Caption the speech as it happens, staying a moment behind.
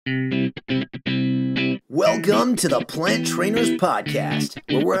Welcome to the Plant Trainers Podcast,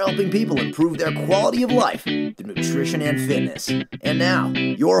 where we're helping people improve their quality of life through nutrition and fitness. And now,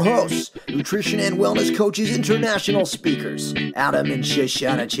 your hosts, nutrition and wellness coaches, international speakers, Adam and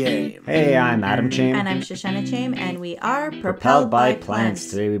Shoshana Chaim. Hey, I'm Adam Chaim. And I'm Shoshana Chaim, and we are Propelled by Plants.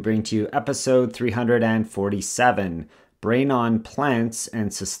 Today we bring to you episode 347, Brain on Plants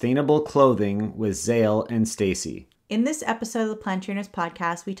and Sustainable Clothing with Zale and Stacey. In this episode of the Plant Trainers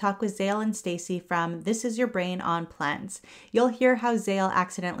Podcast, we talk with Zale and Stacey from This Is Your Brain on Plants. You'll hear how Zale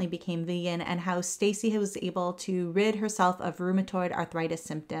accidentally became vegan and how Stacey was able to rid herself of rheumatoid arthritis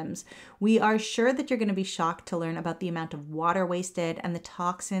symptoms. We are sure that you're going to be shocked to learn about the amount of water wasted and the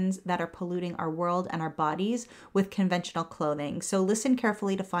toxins that are polluting our world and our bodies with conventional clothing. So listen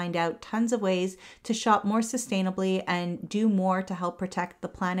carefully to find out tons of ways to shop more sustainably and do more to help protect the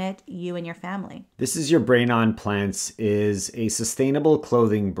planet, you and your family. This Is Your Brain on Plants is a sustainable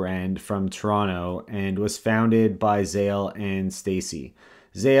clothing brand from Toronto and was founded by Zale and Stacey.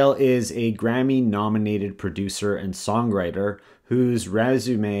 Zale is a Grammy-nominated producer and songwriter whose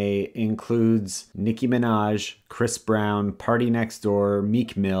resume includes Nicki Minaj, Chris Brown, Partynextdoor,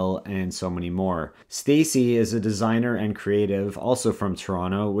 Meek Mill, and so many more. Stacey is a designer and creative, also from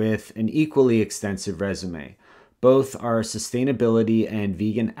Toronto, with an equally extensive resume. Both are sustainability and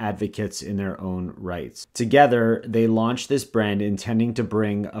vegan advocates in their own rights. Together, they launched this brand intending to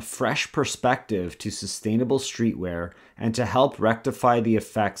bring a fresh perspective to sustainable streetwear and to help rectify the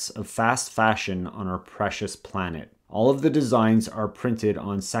effects of fast fashion on our precious planet. All of the designs are printed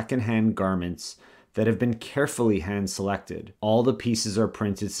on secondhand garments that have been carefully hand-selected. All the pieces are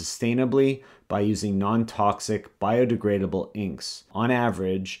printed sustainably by using non-toxic, biodegradable inks. On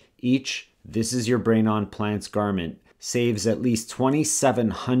average, each This Is Your Brain on Plants garment saves at least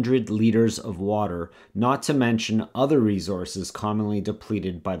 2,700 liters of water, not to mention other resources commonly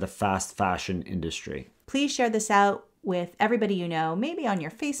depleted by the fast fashion industry. Please share this out with everybody you know, maybe on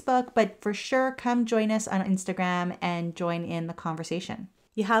your Facebook, but for sure come join us on Instagram and join in the conversation.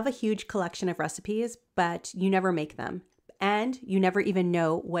 You have a huge collection of recipes, but you never make them. And you never even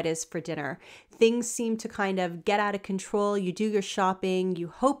know what is for dinner. Things seem to kind of get out of control. You do your shopping, you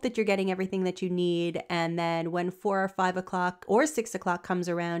hope that you're getting everything that you need, and then when 4 or 5 o'clock or 6 o'clock comes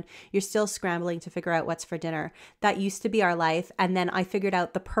around, you're still scrambling to figure out what's for dinner. That used to be our life, and then I figured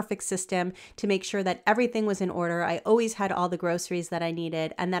out the perfect system to make sure that everything was in order. I always had all the groceries that I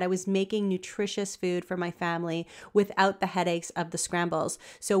needed, and that I was making nutritious food for my family without the headaches of the scrambles.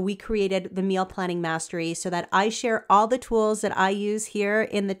 So we created the Meal Planning Mastery so that I share all the tools that I use here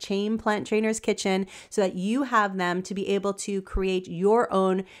in the Chaim Plant Trainers kitchen so that you have them to be able to create your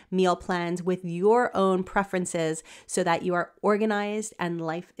own meal plans with your own preferences so that you are organized and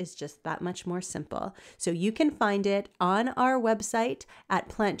life is just that much more simple. So you can find it on our website at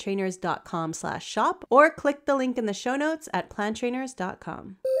planttrainers.com/shop or click the link in the show notes at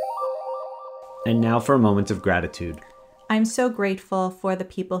planttrainers.com. And now for a moment of gratitude. I'm so grateful for the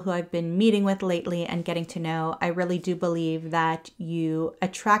people who I've been meeting with lately and getting to know. I really do believe that you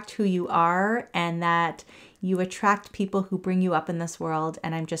attract who you are and that you attract people who bring you up in this world.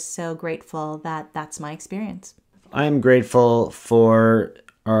 And I'm just so grateful that that's my experience. I'm grateful for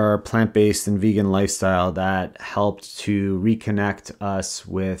our plant-based and vegan lifestyle that helped to reconnect us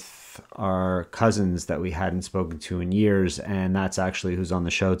with our cousins that we hadn't spoken to in years. And that's actually who's on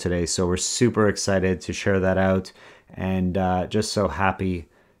the show today. So we're super excited to share that out. And just so happy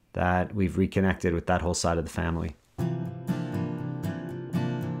that we've reconnected with that whole side of the family.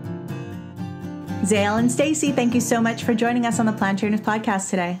 Zale and Stacey, thank you so much for joining us on the Plant Trainers Podcast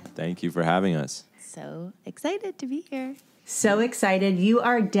today. Thank you for having us. So excited to be here. So excited. You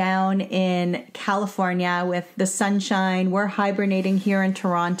are down in California with the sunshine. We're hibernating here in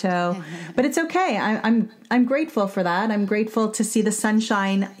Toronto, but it's okay. I'm grateful for that. I'm grateful to see the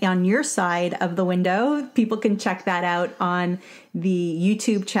sunshine on your side of the window. People can check that out on the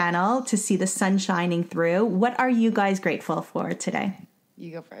YouTube channel to see the sun shining through. What are you guys grateful for today?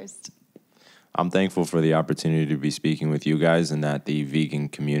 You go first. I'm thankful for the opportunity to be speaking with you guys and that the vegan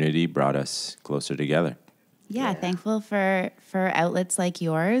community brought us closer together. Yeah, thankful for outlets like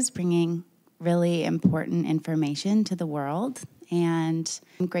yours bringing really important information to the world. And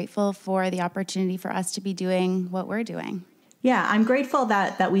I'm grateful for the opportunity for us to be doing what we're doing. Yeah, I'm grateful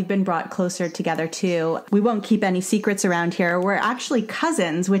that we've been brought closer together too. We won't keep any secrets around here. We're actually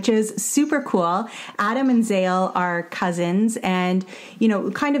cousins, which is super cool. Adam and Zale are cousins and, you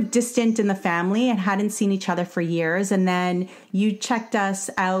know, kind of distant in the family and hadn't seen each other for years. And then you checked us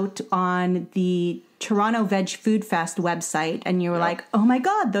out on the Toronto Veg Food Fest website, and you were like, oh my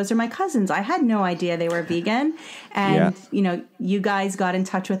God, those are my cousins. I had no idea they were vegan. And, you guys got in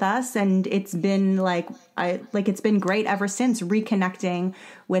touch with us, and it's been it's been great ever since, reconnecting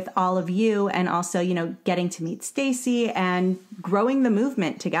with all of you, and also, getting to meet Stacey and growing the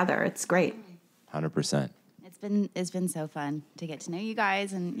movement together. It's great. 100%. It's been so fun to get to know you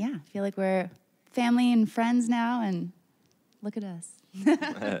guys, and I feel like we're family and friends now, and look at us.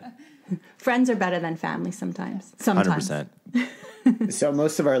 Friends are better than family sometimes. 100%. So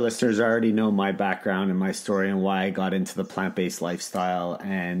most of our listeners already know my background and my story and why I got into the plant-based lifestyle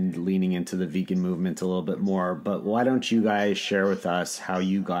and leaning into the vegan movement a little bit more. But why don't you guys share with us how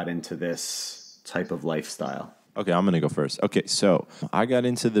you got into this type of lifestyle? Okay, I'm going to go first. Okay, so I got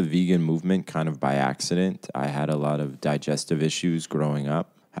into the vegan movement kind of by accident. I had a lot of digestive issues growing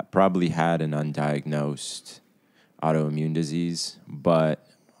up. I probably had an undiagnosed autoimmune disease, but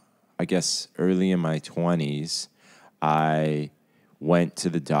I guess early in my 20s, I went to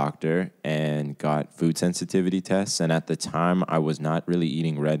the doctor and got food sensitivity tests. And at the time, I was not really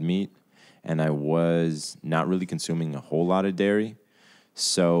eating red meat, and I was not really consuming a whole lot of dairy.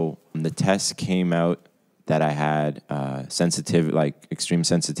 So the test came out that I had extreme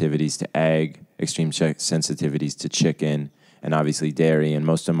sensitivities to egg, extreme sensitivities to chicken, and obviously dairy. And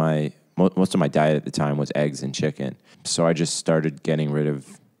most of my diet at the time was eggs and chicken. So I just started getting rid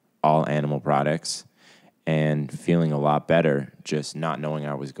of all animal products and feeling a lot better, just not knowing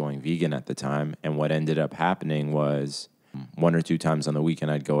I was going vegan at the time. And what ended up happening was 1 or 2 times on the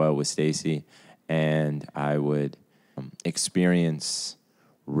weekend, I'd go out with Stacey, and I would experience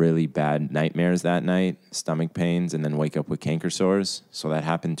really bad nightmares that night, stomach pains, and then wake up with canker sores. So that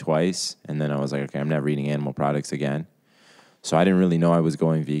happened twice. And then I was like, okay, I'm never eating animal products again. So I didn't really know I was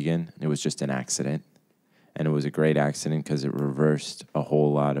going vegan. It was just an accident. And it was a great accident because it reversed a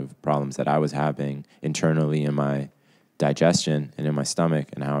whole lot of problems that I was having internally in my digestion and in my stomach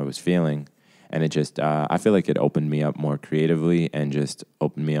and how I was feeling. And it just, I feel like it opened me up more creatively and just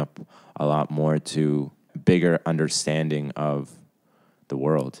opened me up a lot more to bigger understanding of the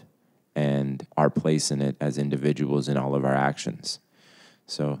world and our place in it as individuals in all of our actions.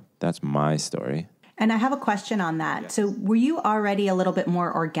 So that's my story. And I have a question on that. Yeah. So were you already a little bit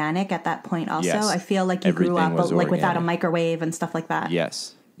more organic at that point also? Yes. I feel like you grew up without a microwave and stuff like that.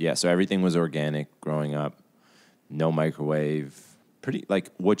 Yes. Yeah, so everything was organic growing up. No microwave. Pretty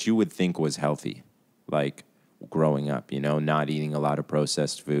like what you would think was healthy, like growing up, not eating a lot of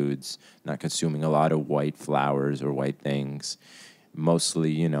processed foods, not consuming a lot of white flours or white things.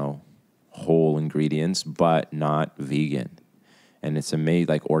 Mostly, whole ingredients, but not vegan. And it's amazing,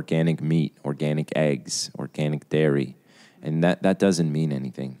 like organic meat, organic eggs, organic dairy. And that doesn't mean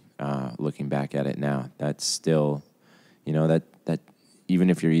anything, looking back at it now. That's still, that even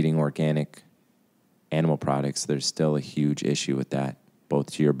if you're eating organic animal products, there's still a huge issue with that,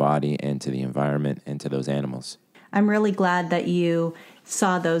 both to your body and to the environment and to those animals. I'm really glad that you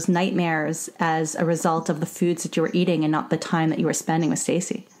saw those nightmares as a result of the foods that you were eating and not the time that you were spending with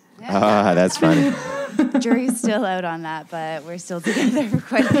Stacey. That's funny. Jury's still out on that, but we're still together for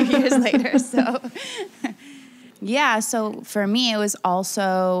quite a few years later. So, so for me, it was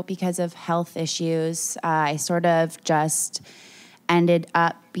also because of health issues. I sort of just ended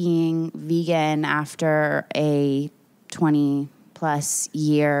up being vegan after a 20-plus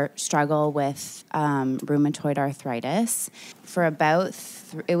year struggle with rheumatoid arthritis. For about,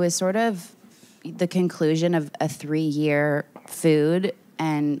 it was sort of the conclusion of a 3-year food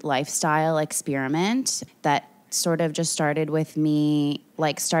and lifestyle experiment that sort of just started with me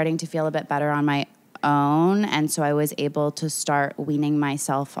starting to feel a bit better on my own. And so I was able to start weaning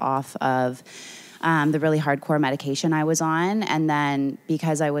myself off of the really hardcore medication I was on. And then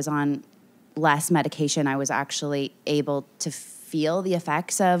because I was on less medication, I was actually able to feel the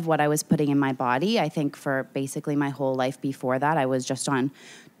effects of what I was putting in my body. I think for basically my whole life before that, I was just on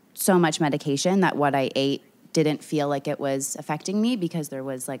so much medication that what I ate didn't feel like it was affecting me because there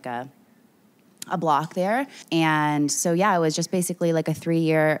was like a block there. And so, it was just basically like a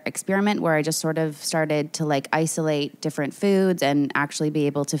 3-year experiment where I just sort of started to isolate different foods and actually be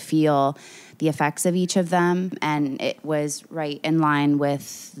able to feel the effects of each of them. And it was right in line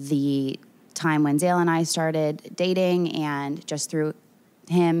with the time when Zale and I started dating, and just through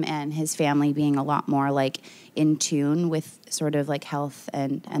him and his family being a lot more in tune with sort of health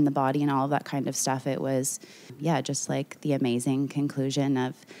and the body and all of that kind of stuff. It was, just the amazing conclusion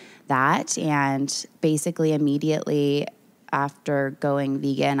of that. And basically immediately after going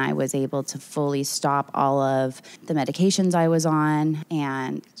vegan, I was able to fully stop all of the medications I was on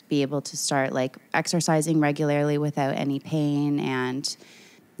and be able to start exercising regularly without any pain. And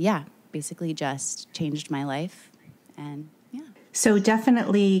basically just changed my life. And yeah. So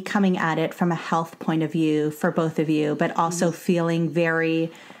definitely coming at it from a health point of view for both of you, but also feeling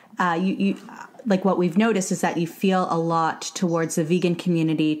very, you like what we've noticed is that you feel a lot towards the vegan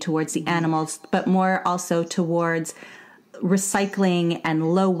community, towards the animals, but more also towards recycling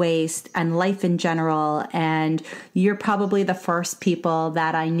and low waste and life in general. And you're probably the first people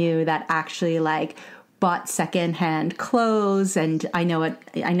that I knew that actually like bought secondhand clothes. And I don't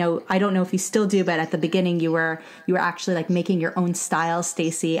know if you still do, but at the beginning you were actually like making your own style,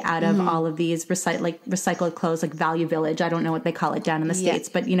 Stacey, out of all of these recycled clothes, like Value Village. I don't know what they call it down in the States,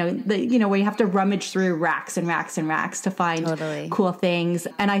 but where you have to rummage through racks and racks and racks to find cool things.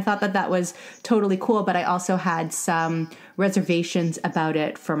 And I thought that was totally cool, but I also had some reservations about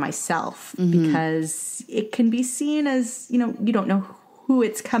it for myself because it can be seen as, you don't know who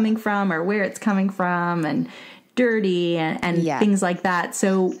it's coming from or where it's coming from, and dirty and things like that.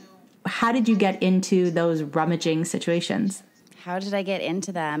 So how did you get into those rummaging situations? How did I get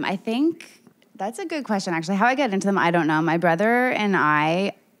into them? I think that's a good question, actually. How I got into them, I don't know. My brother and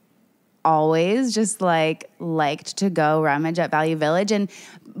I always just liked to go rummage at Value Village, and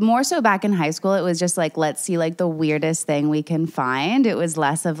more so back in high school, it was just like, let's see like the weirdest thing we can find. It was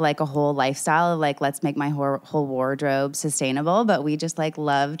less of like a whole lifestyle of like, let's make my whole wardrobe sustainable, but we just like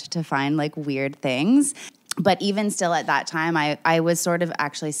loved to find like weird things. But even still at that time, I was sort of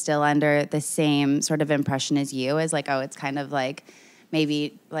actually still under the same sort of impression as you, as like, oh, it's kind of like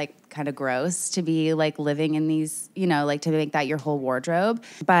maybe like kind of gross to be like living in these, like to make that your whole wardrobe.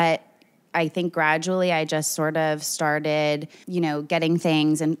 But I think gradually I just sort of started, getting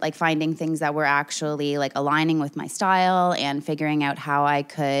things and like finding things that were actually like aligning with my style and figuring out how I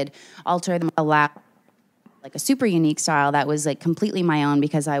could alter them, allow like a super unique style that was like completely my own,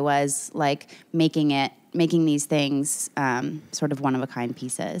 because I was like making these things sort of one of a kind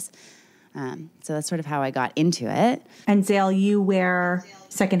pieces. So that's sort of how I got into it. And Zale, you wear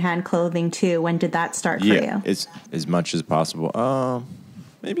secondhand clothing too. When did that start for you? Yeah, it's as much as possible.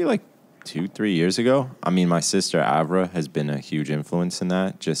 Maybe like 2-3 years ago. I mean, my sister Avra has been a huge influence in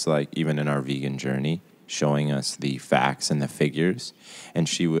that, just like even in our vegan journey, showing us the facts and the figures. And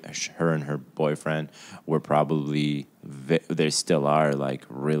her and her boyfriend were probably, they still are like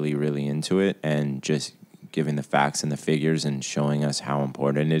really, really into it, and just giving the facts and the figures and showing us how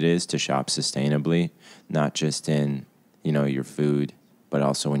important it is to shop sustainably, not just in, your food, but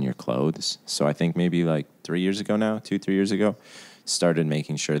also in your clothes. So I think maybe like 3 years ago now, 2-3 years ago, started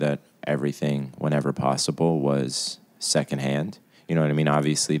making sure that everything, whenever possible, was secondhand. You know what I mean?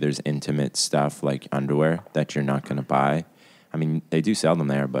 Obviously, there's intimate stuff like underwear that you're not going to buy. I mean, they do sell them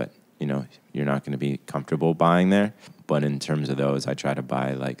there, but, you're not going to be comfortable buying there. But in terms of those, I try to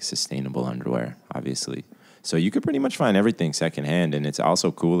buy like sustainable underwear, obviously. So you could pretty much find everything secondhand, and it's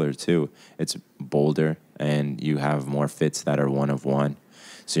also cooler too. It's bolder, and you have more fits that are one of one.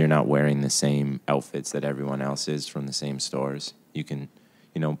 So you're not wearing the same outfits that everyone else is from the same stores. You can,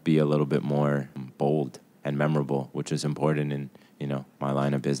 be a little bit more bold and memorable, which is important in, my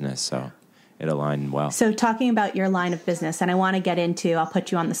line of business. So it aligned well. So talking about your line of business, and I want to get into, I'll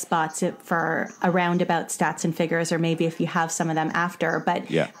put you on the spot for a roundabout stats and figures, or maybe if you have some of them after, but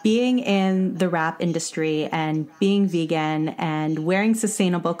being in the rap industry and being vegan and wearing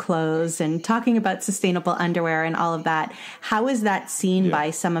sustainable clothes and talking about sustainable underwear and all of that, how is that seen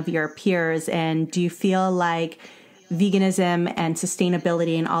by some of your peers? And do you feel like veganism and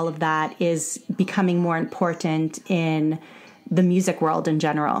sustainability and all of that is becoming more important in the music world in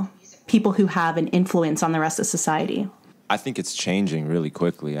general? People who have an influence on the rest of society? I think it's changing really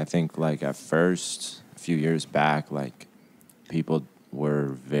quickly. I think like at first, a few years back, like people were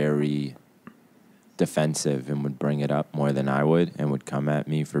very defensive and would bring it up more than I would, and would come at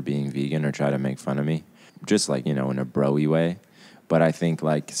me for being vegan or try to make fun of me, just like, in a bro-y way. But I think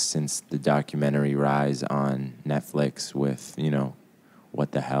like since the documentary Rise on Netflix with,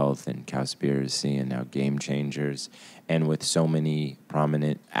 What the Health and Cowspiracy and now Game Changers, and with so many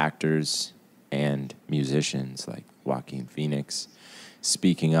prominent actors and musicians like Joaquin Phoenix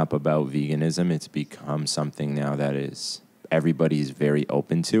speaking up about veganism, it's become something now that is everybody's very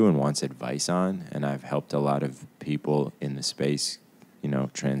open to and wants advice on. And I've helped a lot of people in the space,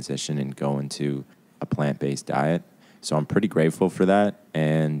 transition and go into a plant-based diet. So I'm pretty grateful for that.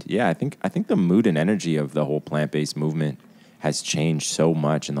 And yeah, I think the mood and energy of the whole plant-based movement has changed so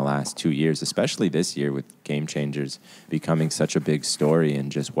much in the last 2 years, especially this year with Game Changers becoming such a big story,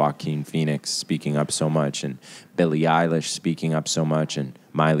 and just Joaquin Phoenix speaking up so much, and Billie Eilish speaking up so much, and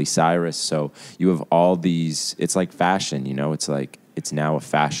Miley Cyrus. So you have all these, it's like fashion, it's like, it's now a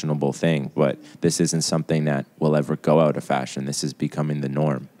fashionable thing, but this isn't something that will ever go out of fashion. This is becoming the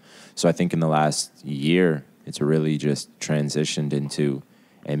norm. So I think in the last year, it's really just transitioned into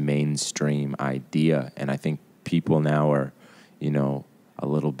a mainstream idea. And I think people now are, a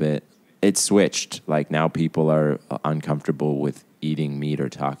little bit, it's switched. Like now people are uncomfortable with eating meat or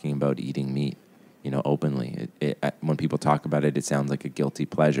talking about eating meat, openly. When people talk about it, it sounds like a guilty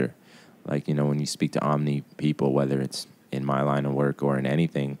pleasure. Like, when you speak to Omni people, whether it's in my line of work or in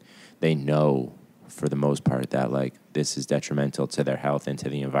anything, they know for the most part that like this is detrimental to their health and to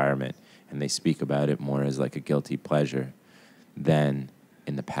the environment. And they speak about it more as like a guilty pleasure than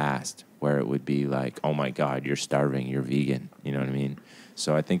in the past where it would be like, oh my God, you're starving, you're vegan. You know what I mean?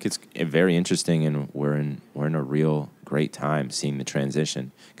 So I think it's very interesting, and we're in a real great time seeing the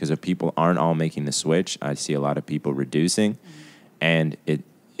transition, because if people aren't all making the switch, I see a lot of people reducing, and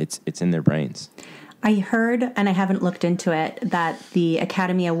it's in their brains. I heard, and I haven't looked into it, that the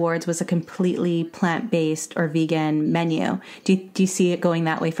Academy Awards was a completely plant-based or vegan menu. Do you see it going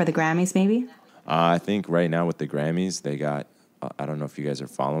that way for the Grammys, maybe? I think right now with the Grammys, they got, I don't know if you guys are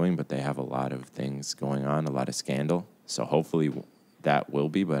following, but they have a lot of things going on, a lot of scandal. So hopefully that will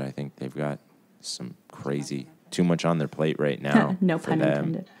be, but I think they've got some crazy, too much on their plate right now. No for pun them.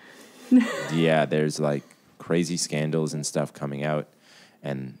 intended. Yeah, there's like crazy scandals and stuff coming out,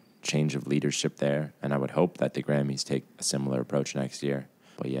 and change of leadership there, and I would hope that the Grammys take a similar approach next year.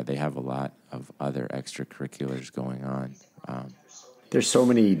 But yeah, they have a lot of other extracurriculars going on. There's so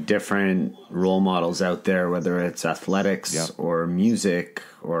many different role models out there, whether it's athletics or music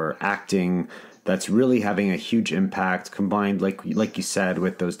or acting, that's really having a huge impact, combined, like you said,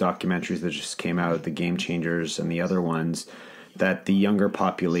 with those documentaries that just came out, the Game Changers and the other ones, that the younger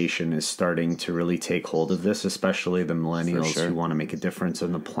population is starting to really take hold of this, especially the millennials who want to make a difference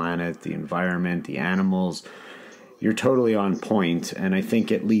on the planet, the environment, the animals. You're totally on point, and I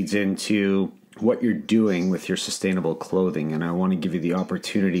think it leads into what you're doing with your sustainable clothing, and I want to give you the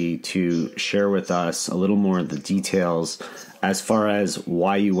opportunity to share with us a little more of the details as far as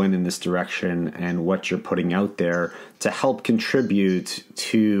why you went in this direction and what you're putting out there to help contribute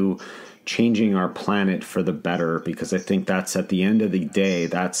to changing our planet for the better, because I think that's, at the end of the day,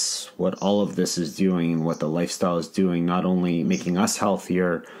 that's what all of this is doing and what the lifestyle is doing, not only making us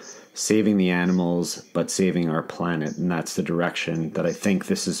healthier, saving the animals, but saving our planet. And that's the direction that I think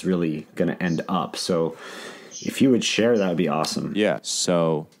this is really going to end up. So if you would share, that would be awesome. Yeah.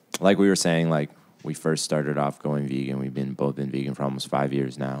 So like we were saying, like we first started off going vegan. We've both been vegan for almost 5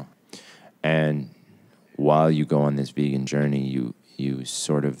 years now. And while you go on this vegan journey, you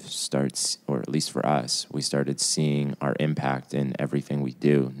sort of start, or at least for us, we started seeing our impact in everything we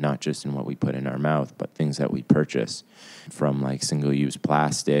do, not just in what we put in our mouth, but things that we purchase, from like single-use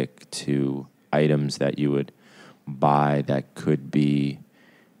plastic to items that you would buy that could be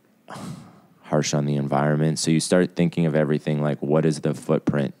harsh on the environment. So you start thinking of everything like, what is the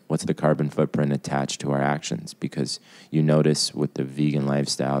footprint? What's the carbon footprint attached to our actions? Because you notice with the vegan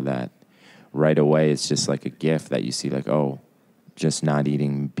lifestyle that right away it's just like a gift that you see, like, oh, just not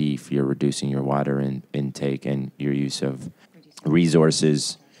eating beef, you're reducing your water intake and your use of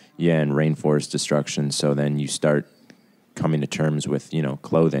resources, and rainforest destruction. So then you start coming to terms with,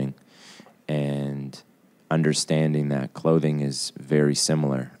 clothing, and understanding that clothing is very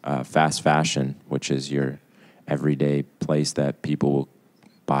similar. Fast fashion, which is your everyday place that people will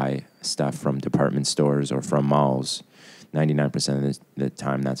buy stuff from department stores or from malls, 99% of the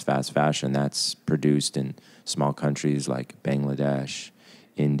time that's fast fashion. That's produced in small countries like Bangladesh,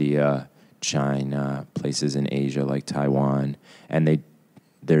 India, China, places in Asia like Taiwan. And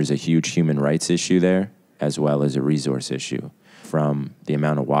there's a huge human rights issue there, as well as a resource issue. From the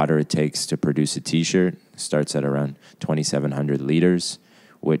amount of water it takes to produce a T-shirt, starts at around 2,700 liters,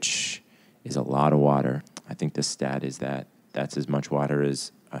 which is a lot of water. I think the stat is that that's as much water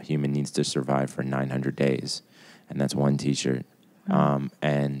as a human needs to survive for 900 days. And that's one T-shirt.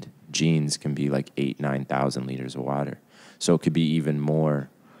 And jeans can be like 9,000 liters of water. So it could be even more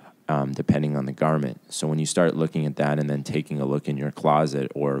depending on the garment. So when you start looking at that and then taking a look in your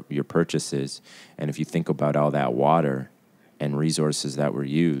closet or your purchases, and if you think about all that water and resources that were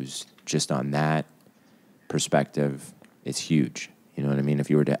used, just on that perspective, it's huge. You know what I mean? If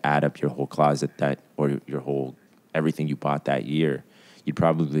you were to add up your whole closet or your whole, everything you bought that year, you'd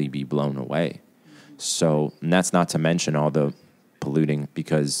probably be blown away. So, and that's not to mention all the polluting,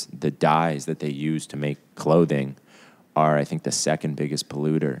 because the dyes that they use to make clothing are, I think, the second biggest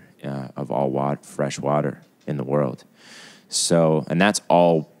polluter of all fresh water in the world. So, and that's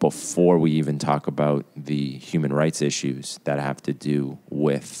all before we even talk about the human rights issues that have to do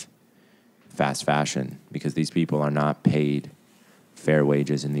with fast fashion, because these people are not paid fair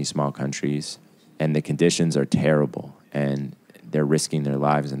wages in these small countries, and the conditions are terrible. And they're risking their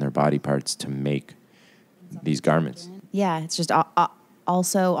lives and their body parts to make these garments. Yeah, it's just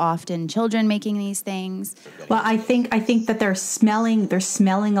also often children making these things. Well, I think that they're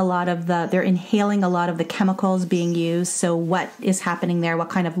inhaling a lot of the chemicals being used. So what is happening there? What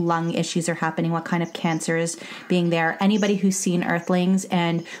kind of lung issues are happening? What kind of cancers being there? Anybody who's seen Earthlings,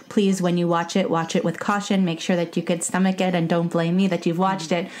 and please, when you watch it with caution. Make sure that you could stomach it, and don't blame me that you've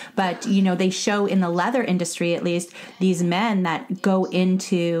watched it. But they show in the leather industry, at least, these men that go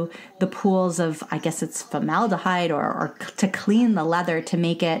into the pools of, I guess it's formaldehyde, or to clean the leather to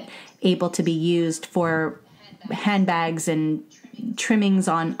make it able to be used for handbags and trimmings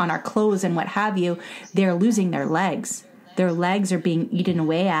on our clothes and what have you. They're losing their legs. Their legs are being eaten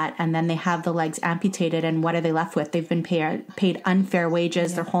away at, and then they have the legs amputated, and what are they left with? They've been paid unfair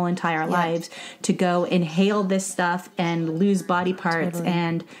wages their whole entire lives to go inhale this stuff and lose body parts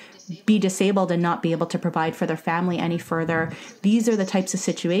and be disabled and not be able to provide for their family any further. These are the types of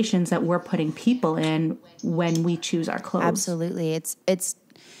situations that we're putting people in when we choose our clothes. Absolutely. It's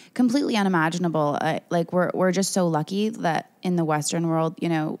completely unimaginable. We're just so lucky that in the Western world,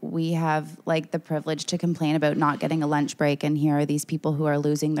 we have like the privilege to complain about not getting a lunch break, and here are these people who are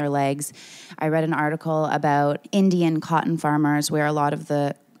losing their legs. I read an article about Indian cotton farmers, where a lot of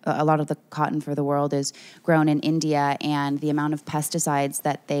the cotton for the world is grown in India, and the amount of pesticides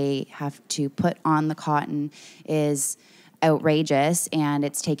that they have to put on the cotton is outrageous, and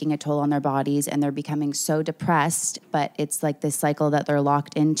it's taking a toll on their bodies, and they're becoming so depressed. But it's like this cycle that they're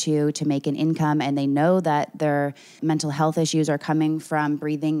locked into to make an income, and they know that their mental health issues are coming from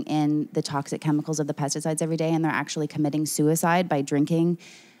breathing in the toxic chemicals of the pesticides every day, and they're actually committing suicide by drinking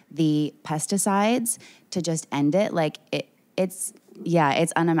the pesticides to just end it. It's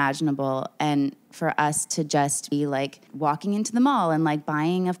unimaginable. And for us to just be like walking into the mall and like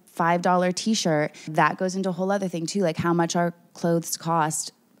buying a $5 t-shirt, that goes into a whole other thing too, like how much our clothes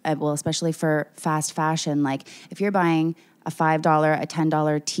cost. Well, especially for fast fashion, like if you're buying a $5, a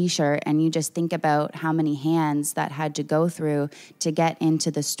 $10 t-shirt, and you just think about how many hands that had to go through to get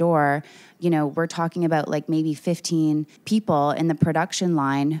into the store, we're talking about like maybe 15 people in the production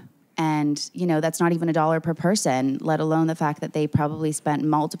line. And, that's not even $1 per person, let alone the fact that they probably spent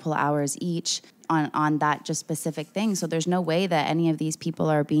multiple hours each on that just specific thing. So there's no way that any of these people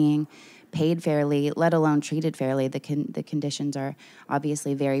are being paid fairly, let alone treated fairly. The conditions are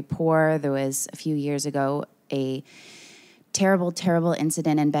obviously very poor. There was a few years ago a terrible, terrible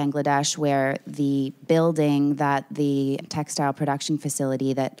incident in Bangladesh where the building that the textile production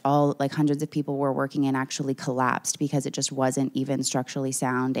facility that all like hundreds of people were working in actually collapsed because it just wasn't even structurally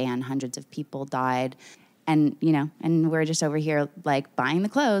sound, and hundreds of people died. And, and we're just over here like buying the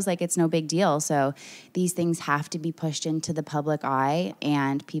clothes like it's no big deal. So these things have to be pushed into the public eye,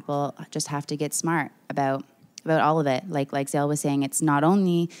 and people just have to get smart about all of it. Like Zale was saying, it's not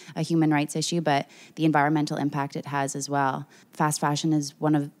only a human rights issue, but the environmental impact it has as well. Fast fashion is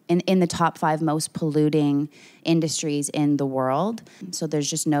one of in the top 5 most polluting industries in the world. So there's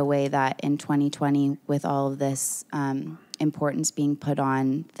just no way that in 2020, with all of this importance being put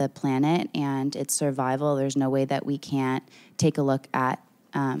on the planet and its survival, there's no way that we can't take a look at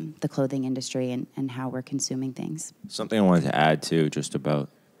the clothing industry and how we're consuming things. Something I wanted to add too, just about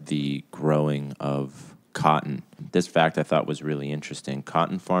the growing of cotton. This fact I thought was really interesting.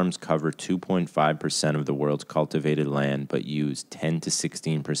 Cotton farms cover 2.5% of the world's cultivated land, but use 10 to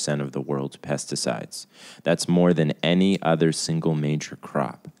 16% of the world's pesticides. That's more than any other single major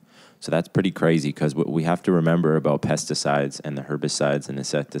crop. So that's pretty crazy, because what we have to remember about pesticides and the herbicides and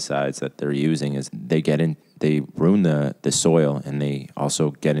insecticides that they're using is they ruin the soil, and they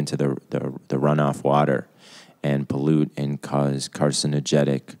also get into the runoff water and pollute and cause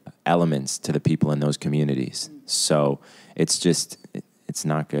carcinogenic elements to the people in those communities. So it's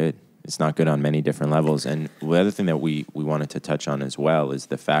not good. It's not good on many different levels. And the other thing that we wanted to touch on as well is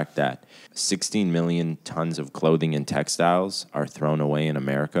the fact that 16 million tons of clothing and textiles are thrown away in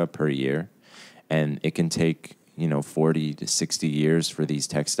America per year. And it can take 40 to 60 years for these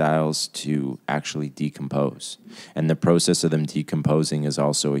textiles to actually decompose. And the process of them decomposing is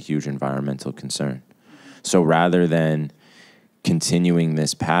also a huge environmental concern. So rather than continuing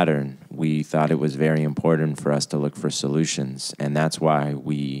this pattern, we thought it was very important for us to look for solutions. And that's why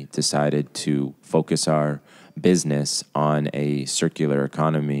we decided to focus our business on a circular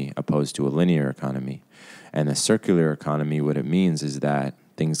economy opposed to a linear economy. And the circular economy, what it means is that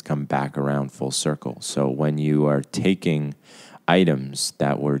things come back around full circle. So when you are taking items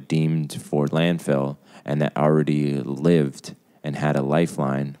that were deemed for landfill and that already lived and had a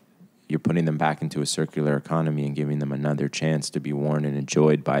lifeline, you're putting them back into a circular economy and giving them another chance to be worn and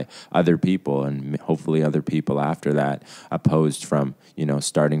enjoyed by other people, and hopefully other people after that, opposed from,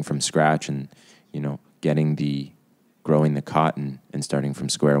 starting from scratch and, growing the cotton and starting from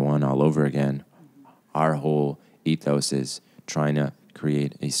square one all over again. Our whole ethos is trying to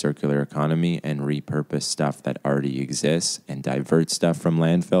create a circular economy and repurpose stuff that already exists and divert stuff from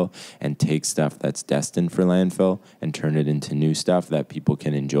landfill and take stuff that's destined for landfill and turn it into new stuff that people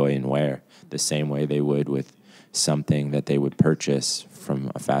can enjoy and wear the same way they would with something that they would purchase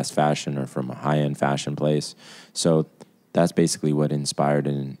from a fast fashion or from a high-end fashion place. So that's basically what inspired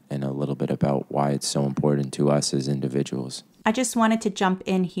and a little bit about why it's so important to us as individuals. I just wanted to jump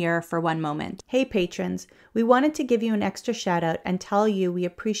in here for one moment. Hey patrons, we wanted to give you an extra shout out and tell you we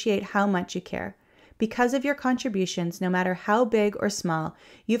appreciate how much you care. Because of your contributions, no matter how big or small,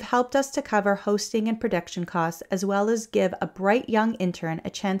 you've helped us to cover hosting and production costs, as well as give a bright young intern a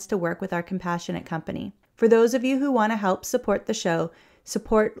chance to work with our compassionate company. For those of you who want to help support the show,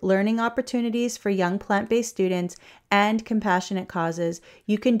 support learning opportunities for young plant-based students and compassionate causes,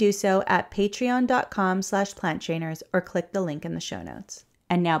 you can do so at patreon.com/planttrainers or click the link in the show notes.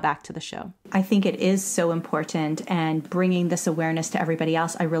 And now back to the show. I think it is so important, and bringing this awareness to everybody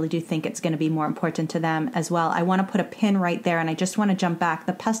else, I really do think it's going to be more important to them as well. I want to put a pin right there, and I just want to jump back.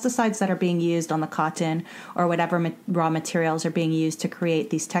 The pesticides that are being used on the cotton or whatever raw materials are being used to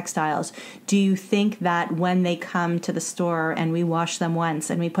create these textiles, do you think that when they come to the store and we wash them once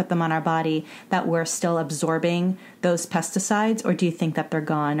and we put them on our body, that we're still absorbing those pesticides, or do you think that they're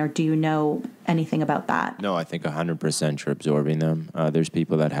gone, or do you know anything about that? No, I think 100% you're absorbing them. There's people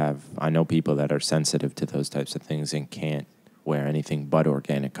that I know people that are sensitive to those types of things and can't wear anything but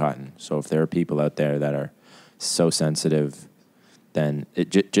organic cotton. So if there are people out there that are so sensitive, then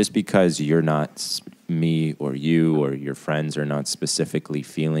just because you're not, me or you or your friends are not specifically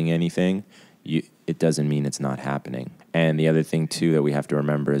feeling anything, it doesn't mean it's not happening. And the other thing, too, that we have to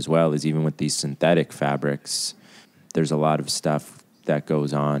remember as well is even with these synthetic fabrics, there's a lot of stuff that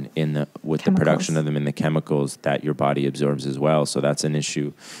goes on with the production of them in the chemicals that your body absorbs as well. So that's an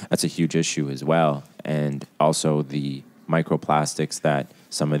issue. That's a huge issue as well. And also the microplastics that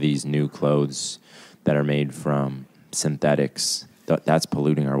some of these new clothes that are made from synthetics, that's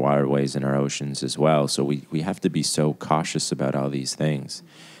polluting our waterways and our oceans as well. So we have to be so cautious about all these things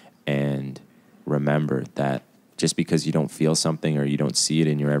and remember that just because you don't feel something or you don't see it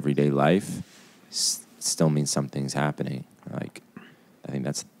in your everyday life still means something's happening. Like, I think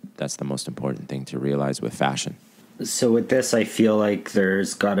that's the most important thing to realize with fashion. So with this, I feel like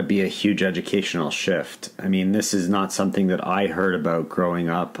there's got to be a huge educational shift. I mean, this is not something that I heard about growing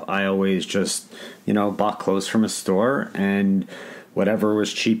up. I always just, bought clothes from a store, and whatever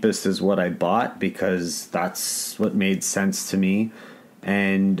was cheapest is what I bought because that's what made sense to me.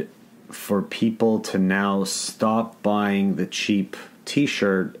 And for people to now stop buying the cheap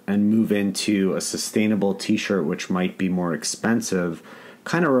t-shirt and move into a sustainable t-shirt, which might be more expensive,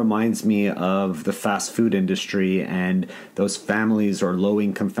 kind of reminds me of the fast food industry and those families or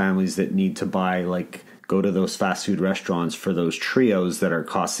low-income families that need to go to those fast food restaurants for those trios that are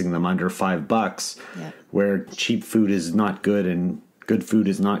costing them under $5, where cheap food is not good and good food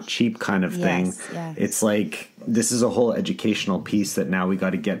is not cheap kind of thing. Yes. It's like this is a whole educational piece that now we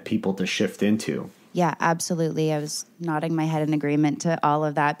got to get people to shift into. Yeah, absolutely. I was nodding my head in agreement to all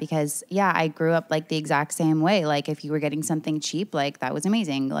of that because, I grew up the exact same way. If you were getting something cheap, that was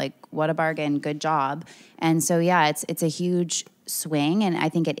amazing. What a bargain. Good job. And so, it's a huge swing. And I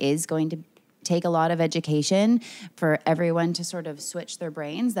think it is going to take a lot of education for everyone to sort of switch their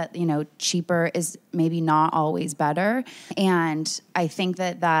brains that, cheaper is maybe not always better. And I think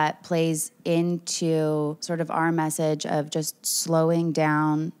that plays into sort of our message of just slowing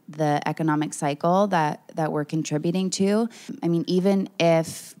down the economic cycle that we're contributing to. I mean, even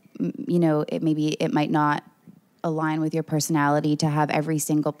if, it might not align with your personality to have every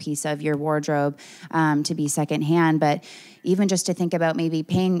single piece of your wardrobe to be secondhand, but even just to think about maybe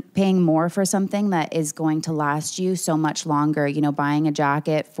paying more for something that is going to last you so much longer, buying a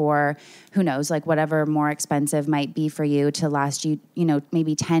jacket for, who knows, whatever more expensive might be for you to last you,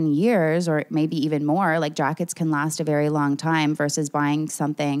 maybe 10 years or maybe even more. Jackets can last a very long time versus buying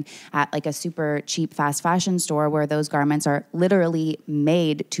something at a super cheap fast fashion store where those garments are literally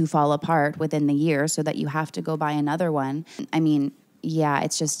made to fall apart within the year so that you have to go buy another one. I mean,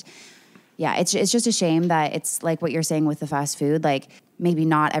 it's just a shame that it's like what you're saying with the fast food. Maybe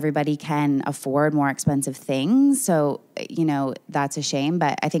not everybody can afford more expensive things. So that's a shame.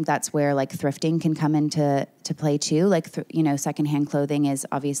 But I think that's where like thrifting can come into play too. Like, secondhand clothing is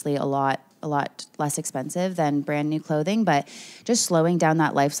obviously a lot less expensive than brand new clothing, but just slowing down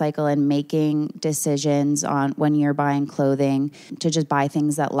that life cycle and making decisions on when you're buying clothing to just buy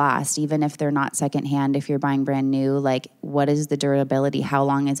things that last, even if they're not secondhand. If you're buying brand new, like, what is the durability? How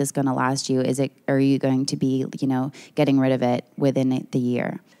long is this going to last you? Are you going to be, getting rid of it within the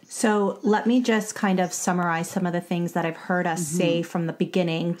year? So let me just kind of summarize some of the things that I've heard us say from the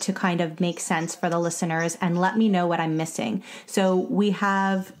beginning to kind of make sense for the listeners, and let me know what I'm missing. So we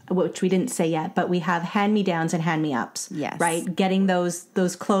have, which we didn't say yet, but we have hand-me-downs and hand-me-ups. Yes. Right? Getting those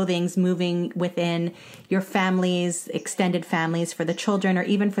clothings moving within your families, extended families, for the children or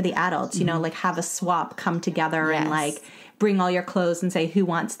even for the adults, like have a swap, come together and like bring all your clothes and say, who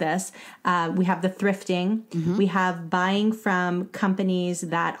wants this? We have the thrifting. We have buying from companies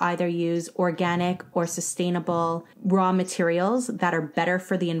that either use organic or sustainable raw materials that are better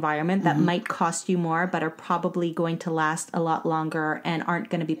for the environment, that might cost you more, but are probably going to last a lot longer and aren't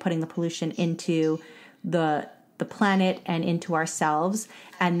going to be putting the pollution into the planet and into ourselves.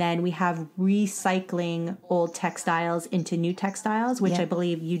 And then we have recycling old textiles into new textiles, which I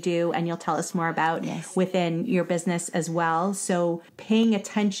believe you do, and you'll tell us more about within your business as well. So paying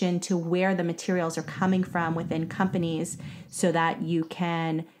attention to where the materials are coming from within companies so that you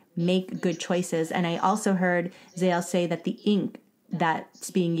can make good choices. And I also heard Zale say that the ink that's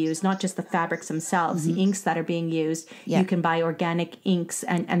being used, not just the fabrics themselves, the inks that are being used, you can buy organic inks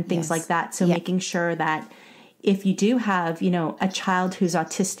and things like that. So making sure that if you do have, a child who's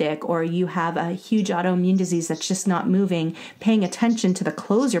autistic, or you have a huge autoimmune disease that's just not moving, paying attention to the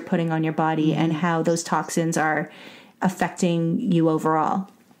clothes you're putting on your body and how those toxins are affecting you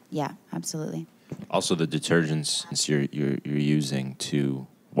overall. Yeah, absolutely. Also, the detergents you're using to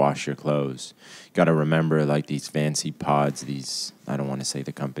wash your clothes. You got to remember, like, these fancy pods, I don't want to say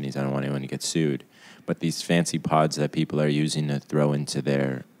the companies, I don't want anyone to get sued, but these fancy pods that people are using to throw into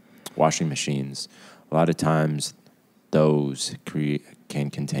their washing machines, a lot of times those can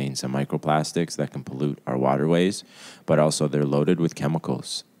contain some microplastics that can pollute our waterways, but also they're loaded with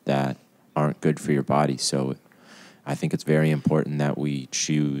chemicals that aren't good for your body. So I think it's very important that we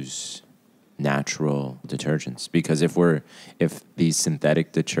choose natural detergents, because if these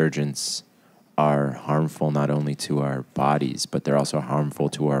synthetic detergents are harmful not only to our bodies, but they're also harmful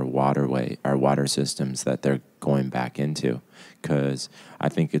to our water systems that they're going back into. Because I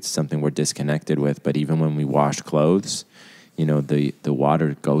think it's something we're disconnected with. But even when we wash clothes, the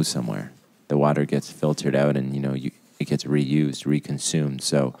water goes somewhere. The water gets filtered out, and it gets reused, reconsumed.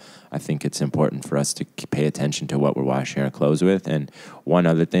 So I think it's important for us to pay attention to what we're washing our clothes with. And one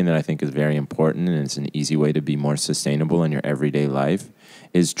other thing that I think is very important, and it's an easy way to be more sustainable in your everyday life,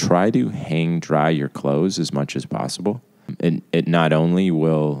 is try to hang dry your clothes as much as possible. It not only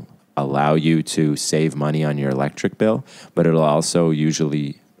will allow you to save money on your electric bill, but it'll also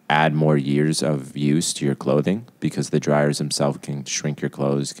usually add more years of use to your clothing, because the dryers themselves can shrink your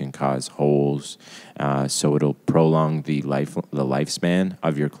clothes, can cause holes. So it'll prolong the lifespan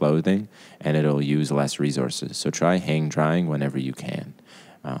of your clothing, and it'll use less resources. So try hang drying whenever you can.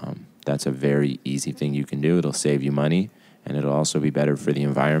 That's a very easy thing you can do. It'll save you money, and it'll also be better for the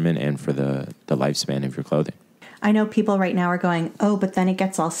environment and for the lifespan of your clothing. I know people right now are going, oh, but then it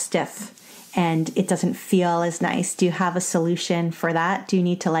gets all stiff and it doesn't feel as nice. Do you have a solution for that? Do you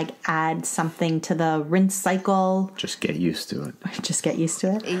need to add something to the rinse cycle? Just get used to it. Just get used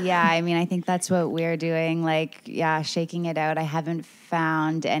to it? Yeah, I think that's what we're doing. Shaking it out. I haven't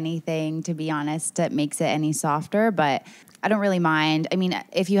found anything, to be honest, that makes it any softer, but I don't really mind.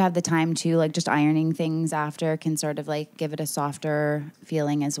 If you have the time to, just ironing things after can sort of give it a softer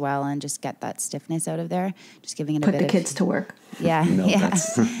feeling as well, and just get that stiffness out of there. Just giving it Put the kids to work. Yeah.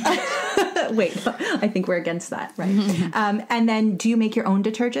 Wait, I think we're against that, right? And then do you make your own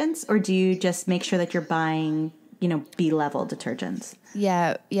detergents, or do you just make sure that you're buying, B-level detergents?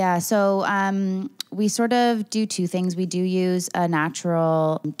 Yeah. So we sort of do two things. We do use a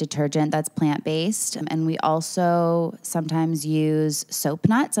natural detergent that's plant-based, and we also sometimes use soap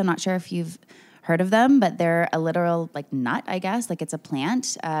nuts. I'm not sure if you've heard of them, but they're a literal nut, I guess. It's a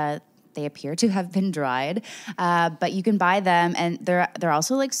plant. They appear to have been dried, but you can buy them, and they're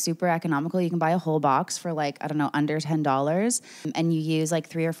also super economical. You can buy a whole box for under $10, and you use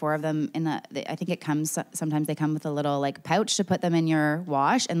 3 or 4 of them I think it comes, sometimes they come with a little pouch to put them in your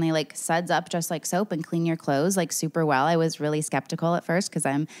wash, and they suds up just like soap and clean your clothes super well. I was really skeptical at first because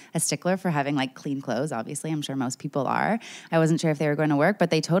I'm a stickler for having clean clothes. Obviously, I'm sure most people are. I wasn't sure if they were going to work, but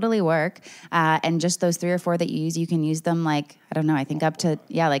they totally work. And just those 3 or 4 that you use, you can use them I think up to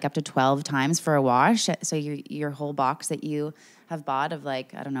 12 12 times for a wash. So your whole box that you have bought of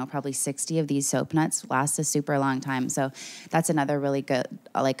like, I don't know, probably 60 of these soap nuts lasts a super long time. So that's another really good,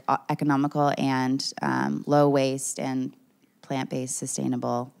 like economical and low waste and plant-based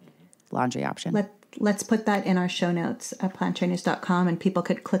sustainable laundry option. Let's put that in our show notes at planttrainers.com, and people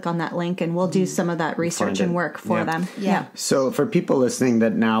could click on that link, and we'll do some of that research and work for them. Yeah. So for people listening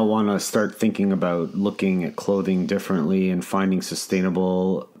that now want to start thinking about looking at clothing differently and finding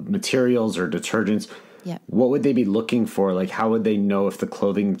sustainable materials or detergents, what would they be looking for? Like, how would they know if the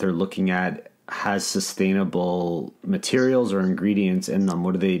clothing that they're looking at has sustainable materials or ingredients in them?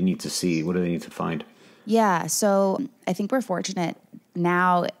 What do they need to see? What do they need to find? Yeah, so I think we're fortunate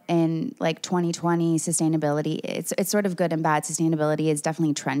now in like 2020, sustainability, it's sort of good and bad. Sustainability is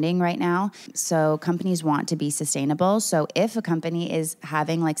definitely trending right now. So companies want to be sustainable. So if a company is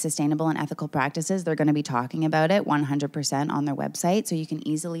having like sustainable and ethical practices, they're going to be talking about it 100% on their website. So you can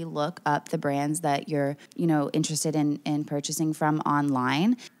easily look up the brands that you're, interested in purchasing from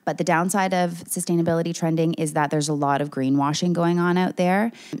online. But the downside of sustainability trending is that there's a lot of greenwashing going on out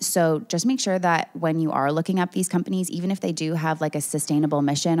there. So just make sure that when you are looking up these companies, even if they do have like a sustainable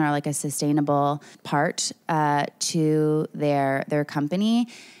mission or like a sustainable part to their company,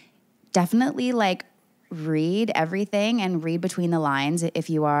 definitely like read everything and read between the lines if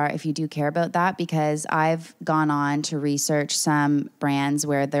you do care about that, because I've gone on to research some brands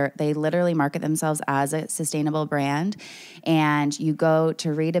where they literally market themselves as a sustainable brand, and you go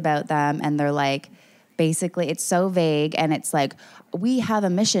to read about them and they're like, basically it's so vague, and it's like, we have a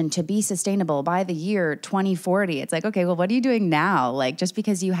mission to be sustainable by the year 2040. It's like, okay, well, what are you doing now? Like, just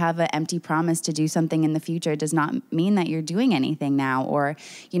because you have an empty promise to do something in the future does not mean that you're doing anything now. Or,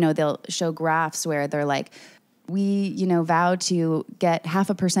 they'll show graphs where they're like, we, vow to get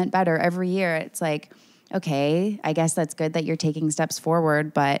 0.5% better every year. It's like, okay, I guess that's good that you're taking steps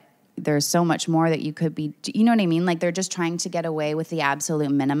forward, but there's so much more that you could be, you know what I mean? Like, they're just trying to get away with the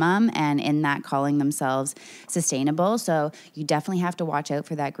absolute minimum, and in that calling themselves sustainable. So you definitely have to watch out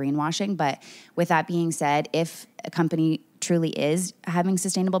for that greenwashing. But with that being said, if a company truly is having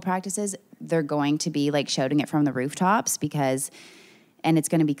sustainable practices, they're going to be like shouting it from the rooftops, and it's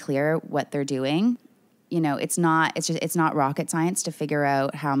going to be clear what they're doing. It's not rocket science to figure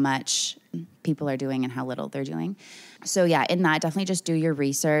out how much people are doing and how little they're doing. So yeah, in that, definitely just do your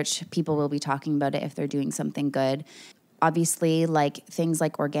research. People will be talking about it if they're doing something good. Obviously, like things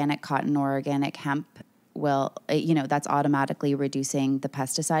like organic cotton or organic hemp will, that's automatically reducing the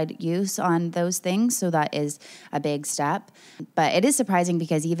pesticide use on those things. So that is a big step. But it is surprising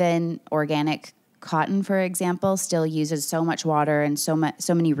because even organic cotton, for example, still uses so much water and so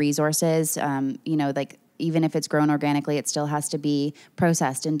many resources. Like even if it's grown organically, it still has to be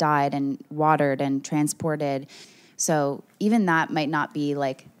processed and dyed and watered and transported. So even that might not be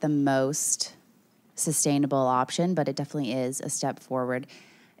like the most sustainable option, but it definitely is a step forward.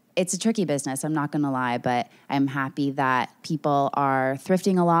 It's a tricky business, I'm not going to lie, but I'm happy that people are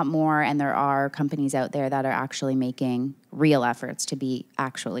thrifting a lot more, and there are companies out there that are actually making real efforts to be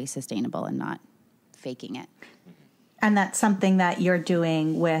actually sustainable and not faking it. And that's something that you're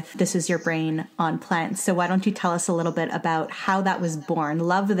doing with This Is Your Brain on Plants. So why don't you tell us a little bit about how that was born?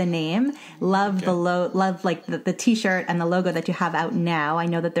 Love the name, love like the t-shirt and the logo that you have out now. I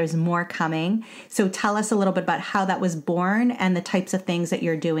know that there's more coming. So tell us a little bit about how that was born and the types of things that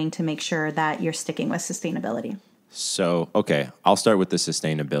you're doing to make sure that you're sticking with sustainability. So, okay, I'll start with the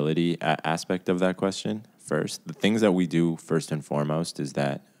sustainability aspect of that question first. The things that we do first and foremost is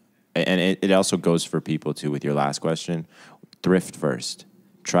that, and it also goes for people too with your last question, thrift first.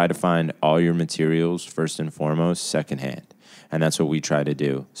 Try to find all your materials first and foremost secondhand. And that's what we try to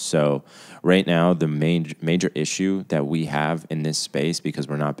do. So right now, the major issue that we have in this space, because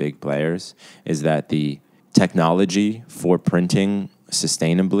we're not big players, is that the technology for printing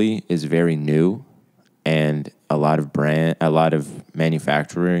sustainably is very new, and a lot of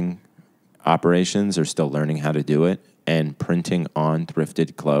manufacturing operations are still learning how to do it. And printing on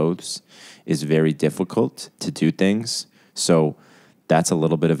thrifted clothes is very difficult to do things. So that's a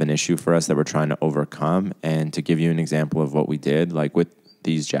little bit of an issue for us that we're trying to overcome. And to give you an example of what we did, like with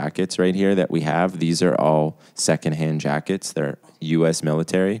these jackets right here that we have, these are all secondhand jackets. They're U.S.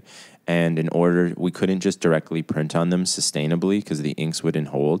 military. And we couldn't just directly print on them sustainably because the inks wouldn't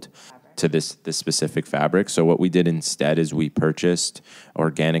hold to this specific fabric. So what we did instead is we purchased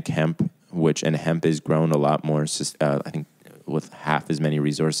organic hemp, and hemp is grown a lot more, I think, with half as many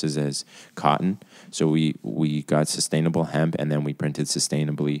resources as cotton. So we got sustainable hemp, and then we printed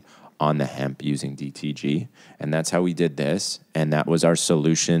sustainably on the hemp using DTG. And that's how we did this. And that was our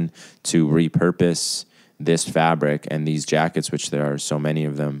solution to repurpose this fabric and these jackets, which there are so many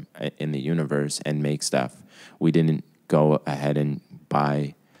of them in the universe, and make stuff. We didn't go ahead and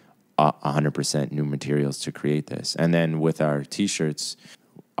buy 100% new materials to create this. And then with our t-shirts,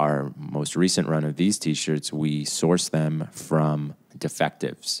 our most recent run of these t-shirts, we source them from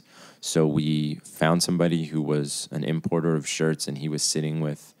defectives. So we found somebody who was an importer of shirts, and he was sitting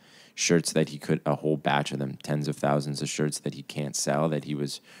with shirts that a whole batch of them, tens of thousands of shirts that he can't sell, that he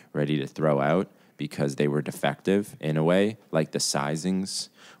was ready to throw out because they were defective in a way. Like the sizings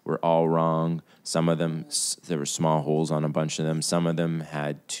were all wrong. Some of them, there were small holes on a bunch of them. Some of them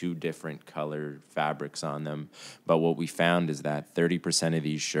had 2 different colored fabrics on them. But what we found is that 30% of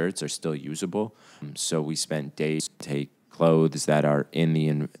these shirts are still usable. So we spent days to take clothes that are in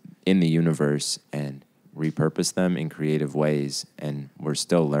the universe and repurpose them in creative ways. And we're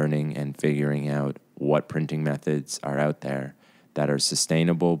still learning and figuring out what printing methods are out there that are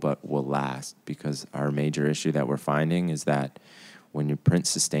sustainable but will last, because our major issue that we're finding is that when you print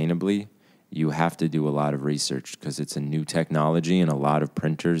sustainably, you have to do a lot of research because it's a new technology, and a lot of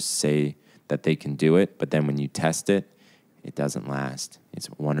printers say that they can do it, but then when you test it, it doesn't last. It's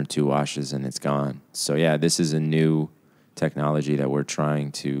 1 or 2 washes and it's gone. So yeah, this is a new technology that we're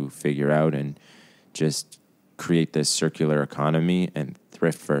trying to figure out and just create this circular economy and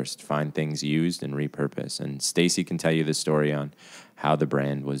thrift first, find things used and repurpose. And Stacey can tell you the story on how the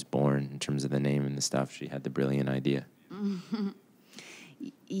brand was born in terms of the name and the stuff. She had the brilliant idea.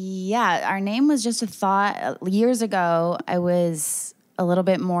 Yeah, our name was just a thought. Years ago, I was a little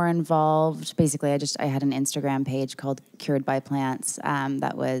bit more involved. Basically, I had an Instagram page called Cured by Plants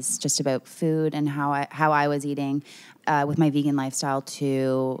that was just about food and how I was eating with my vegan lifestyle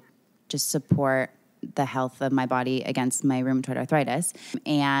to just support the health of my body against my rheumatoid arthritis.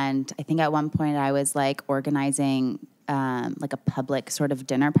 And I think at one point I was like organizing like a public sort of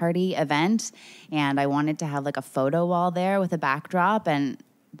dinner party event, and I wanted to have like a photo wall there with a backdrop. And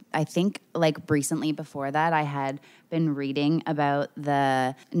I think like recently before that, I had been reading about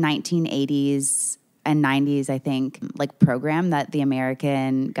the 1980s and 90s, I think, like program that the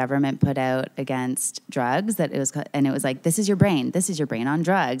American government put out against drugs, that it was like, this is your brain on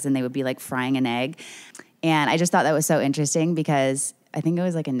drugs. And they would be like frying an egg. And I just thought that was so interesting because I think it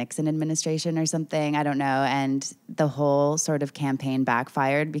was like a Nixon administration or something, I don't know. And the whole sort of campaign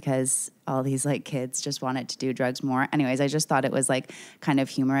backfired because all these like kids just wanted to do drugs more. Anyways, I just thought it was like kind of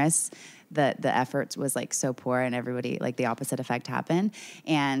humorous that the efforts was like so poor and everybody, like the opposite effect happened.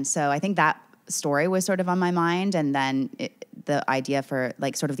 And so I think that story was sort of on my mind, and then the idea for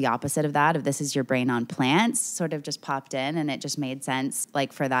like sort of the opposite of that, of this is your brain on plants, sort of just popped in, and it just made sense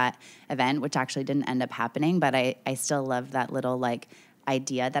like for that event, which actually didn't end up happening, but I still loved that little like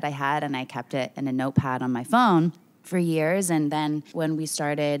idea that I had, and I kept it in a notepad on my phone for years. And then when we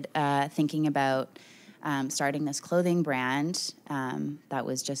started thinking about starting this clothing brand, that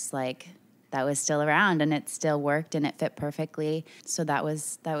was just like, that was still around and it still worked and it fit perfectly. So that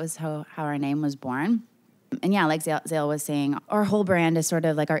was how our name was born. And yeah, like Zale was saying, our whole brand is sort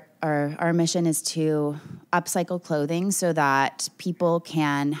of like our mission is to upcycle clothing so that people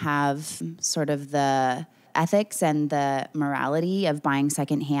can have sort of the ethics and the morality of buying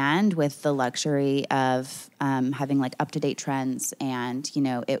secondhand with the luxury of having like up-to-date trends, and you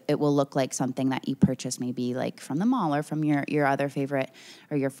know it will look like something that you purchase maybe like from the mall or from your other favorite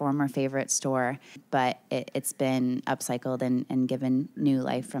or your former favorite store, but it's been upcycled and given new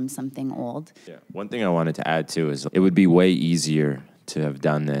life from something old. Yeah. One thing I wanted to add too is it would be way easier to have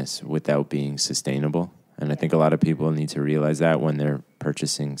done this without being sustainable, and I think a lot of people need to realize that when they're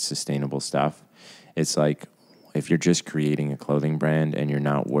purchasing sustainable stuff. It's like if you're just creating a clothing brand and you're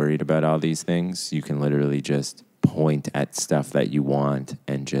not worried about all these things, you can literally just point at stuff that you want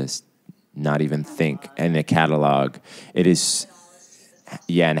and just not even think. And the catalog, it is,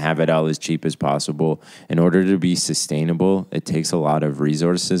 and have it all as cheap as possible. In order to be sustainable, it takes a lot of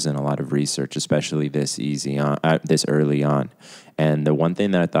resources and a lot of research, especially this early on. And the one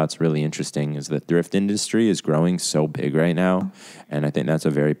thing that I thought's really interesting is the thrift industry is growing so big right now, and I think that's a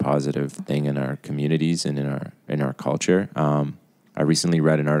very positive thing in our communities and in our culture. I recently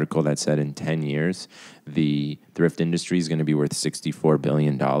read an article that said in 10 years, the thrift industry is going to be worth $64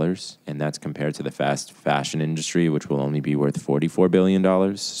 billion, and that's compared to the fast fashion industry, which will only be worth $44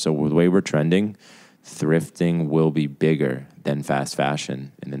 billion. So the way we're trending, thrifting will be bigger than fast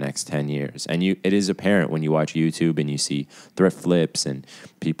fashion in the next 10 years. And it is apparent when you watch YouTube and you see thrift flips and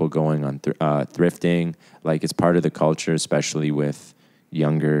people going on thrifting. Like, it's part of the culture, especially with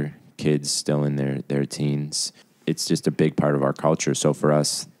younger kids still in their teens. It's just a big part of our culture. So for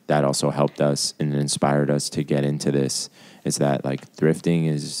us, that also helped us and inspired us to get into this, is that like thrifting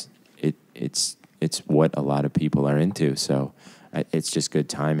is, it's what a lot of people are into. So it's just good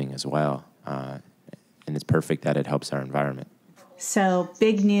timing as well. And it's perfect that it helps our environment. So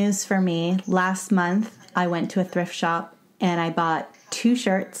big news for me. Last month, I went to a thrift shop and I bought 2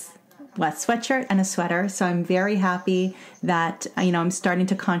 shirts, a sweatshirt and a sweater. So I'm very happy that, I'm starting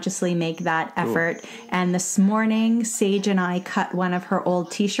to consciously make that effort. Ooh. And this morning, Sage and I cut one of her old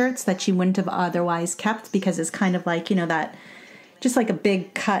t-shirts that she wouldn't have otherwise kept because it's kind of like, that just like a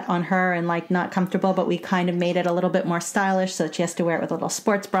big cut on her and like not comfortable, but we kind of made it a little bit more stylish so that she has to wear it with a little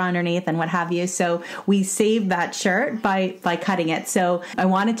sports bra underneath and what have you. So we saved that shirt by cutting it. So I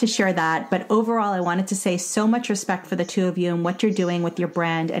wanted to share that. But overall, I wanted to say so much respect for the two of you and what you're doing with your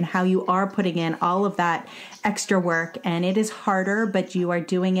brand and how you are putting in all of that extra work. And it is harder, but you are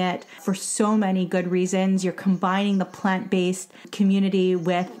doing it for so many good reasons. You're combining the plant-based community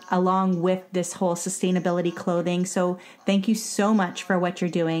along with this whole sustainability clothing. So thank you so much for what you're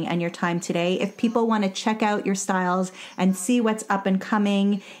doing and your time today. If people want to check out your styles and see what's up and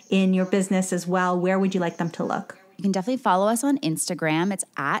coming in your business as well, where would you like them to look? You can definitely follow us on Instagram. It's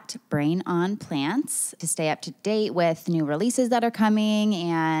at Brain on Plants to stay up to date with new releases that are coming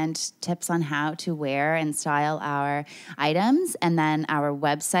and tips on how to wear and style our items. And then our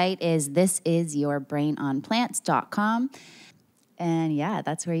website is thisisyourbrainonplants.com. And yeah,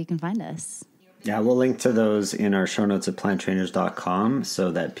 that's where you can find us. Yeah, we'll link to those in our show notes at planttrainers.com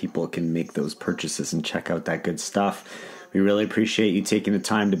so that people can make those purchases and check out that good stuff. We really appreciate you taking the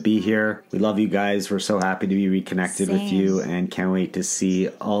time to be here. We love you guys. We're so happy to be reconnected with you and can't wait to see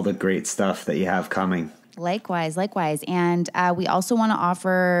all the great stuff that you have coming. Likewise. And we also want to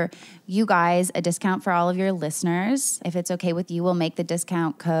offer you guys a discount for all of your listeners. If it's okay with you, we'll make the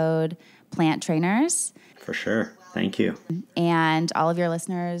discount code PlantTrainers. For sure. Thank you. And all of your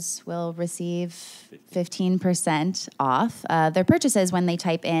listeners will receive 15% off their purchases when they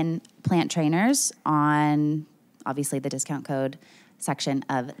type in Plant Trainers on obviously the discount code section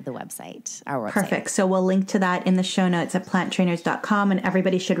of the website, our website. Perfect. So we'll link to that in the show notes at planttrainers.com. And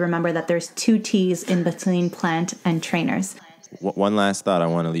everybody should remember that there's 2 T's in between plant and trainers. One last thought I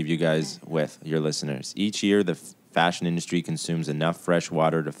want to leave you guys with, your listeners. Each year, the fashion industry consumes enough fresh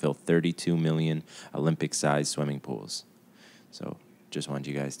water to fill 32 million Olympic-sized swimming pools. So just want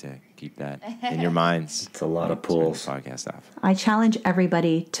you guys to keep that in your minds. It's a lot of pools. Podcast off. I challenge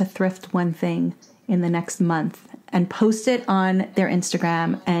everybody to thrift one thing in the next month and post it on their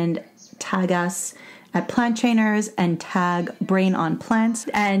Instagram and tag us at Plant Trainers and tag Brain on Plants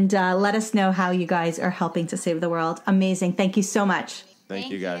and let us know how you guys are helping to save the world. Amazing. Thank you so much.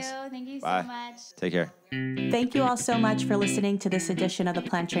 Thank you guys. Thank you Bye. so much. Take care. Thank you all so much for listening to this edition of the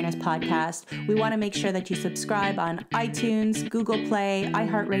Plant Trainers podcast. We want to make sure that you subscribe on iTunes, Google Play,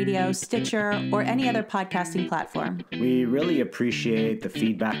 iHeartRadio, Stitcher, or any other podcasting platform. We really appreciate the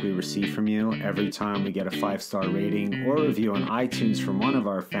feedback we receive from you. Every time we get a 5-star rating or review on iTunes from one of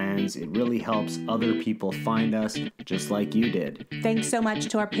our fans, it really helps other people find us just like you did. Thanks so much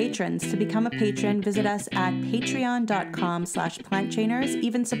to our patrons. To become a patron, visit us at patreon.com/planttrainers.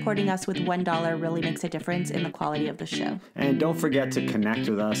 Even supporting us with $1 really makes a difference in the quality of the show. And don't forget to connect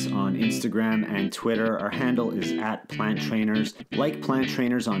with us on Instagram and Twitter. Our handle is at Plant Trainers. Like Plant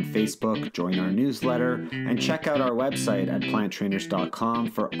Trainers on Facebook, join our newsletter, and check out our website at planttrainers.com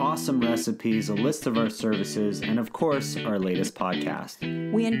for awesome recipes, a list of our services, and of course, our latest podcast.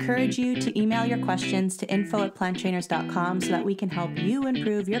 We encourage you to email your questions to info@planttrainers.com so that we can help you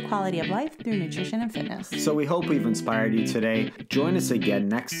improve your quality of life through nutrition and fitness. So we hope we've inspired you today. Join us again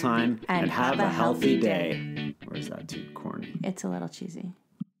next time and have a healthy day. Or is that too corny? It's a little cheesy.